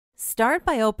Start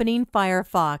by opening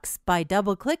Firefox by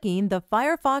double-clicking the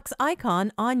Firefox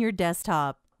icon on your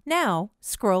desktop. Now,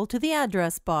 scroll to the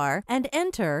address bar and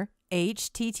enter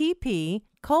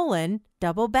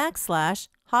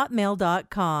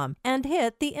http://hotmail.com and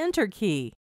hit the Enter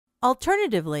key.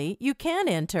 Alternatively, you can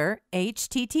enter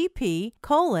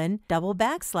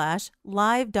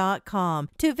http://live.com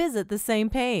to visit the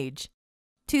same page.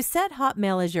 To set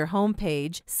Hotmail as your home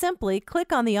page, simply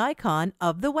click on the icon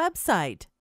of the website.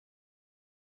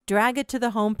 Drag it to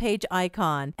the homepage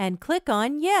icon and click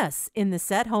on Yes in the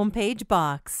Set Homepage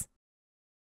box.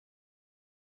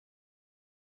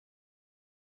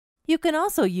 You can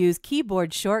also use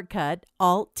keyboard shortcut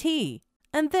Alt-T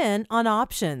and then on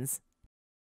Options.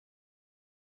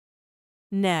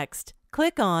 Next,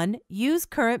 click on Use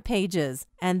Current Pages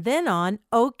and then on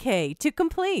OK to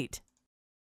complete.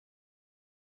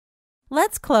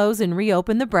 Let's close and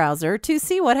reopen the browser to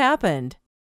see what happened.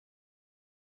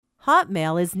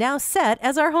 Hotmail is now set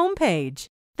as our home page.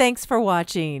 Thanks for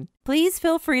watching. Please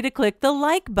feel free to click the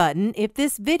like button if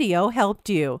this video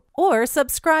helped you, or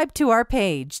subscribe to our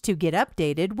page to get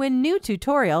updated when new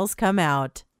tutorials come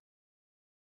out.